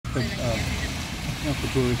'cause, for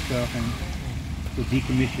tourist stuff and for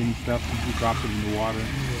decommissioned stuff. You drop it in the water.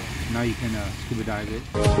 Now you can scuba dive it.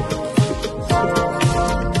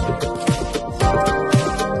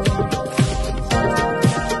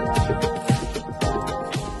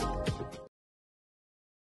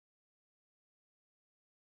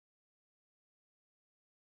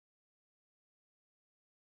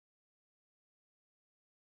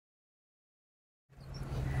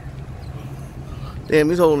 Damn,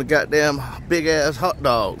 he's holding a goddamn big ass hot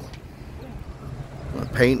dog.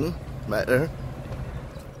 Painting back there.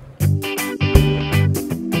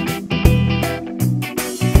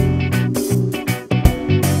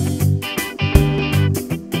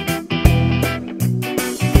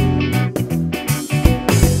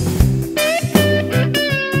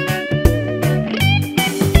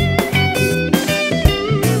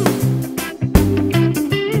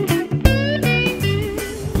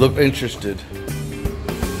 Look interested.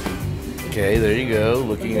 Okay, there you go.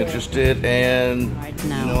 Looking interested, and Right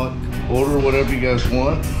now. you know what? Order whatever you guys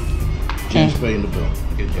want. Just paying the bill.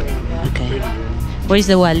 Okay. Where's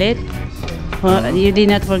the wallet? Well, you did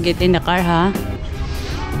not forget in the car, huh?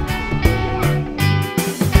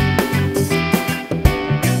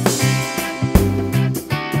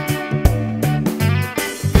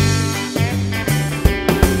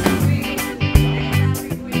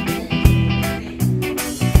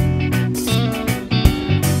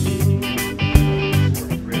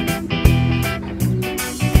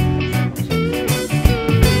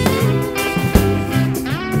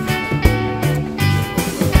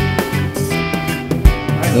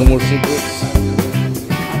 No more secrets.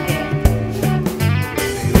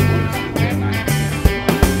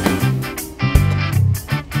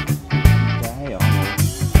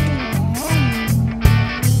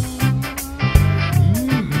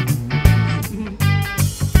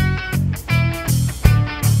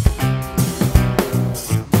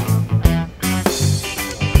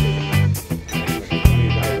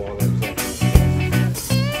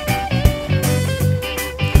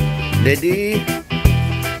 Lady.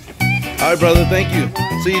 All right, brother. Thank you.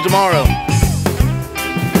 See you tomorrow.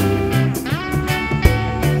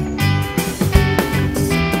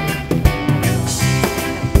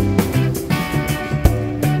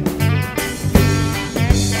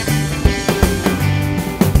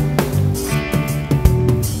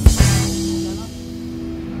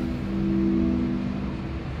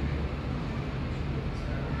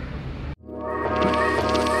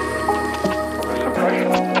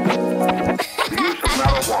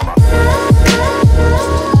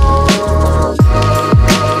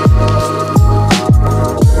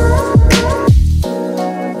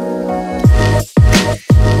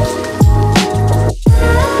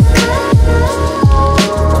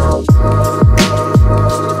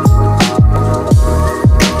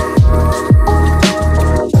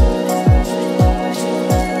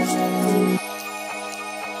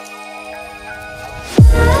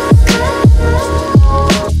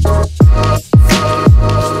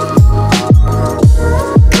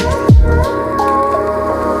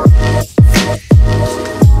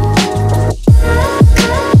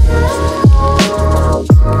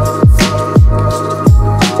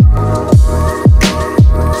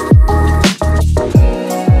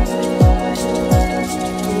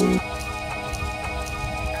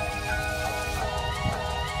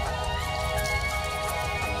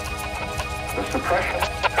 The suppression,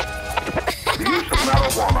 the use of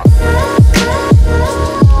marijuana.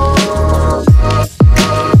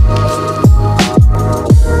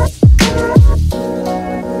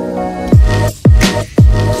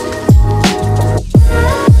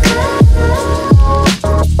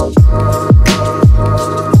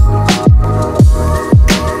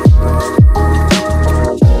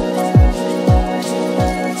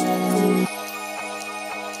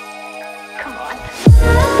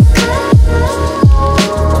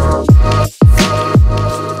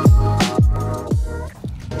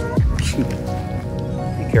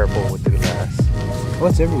 Be careful with the glass. Oh,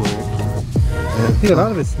 it's everywhere. I think a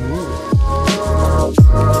lot of it's smooth.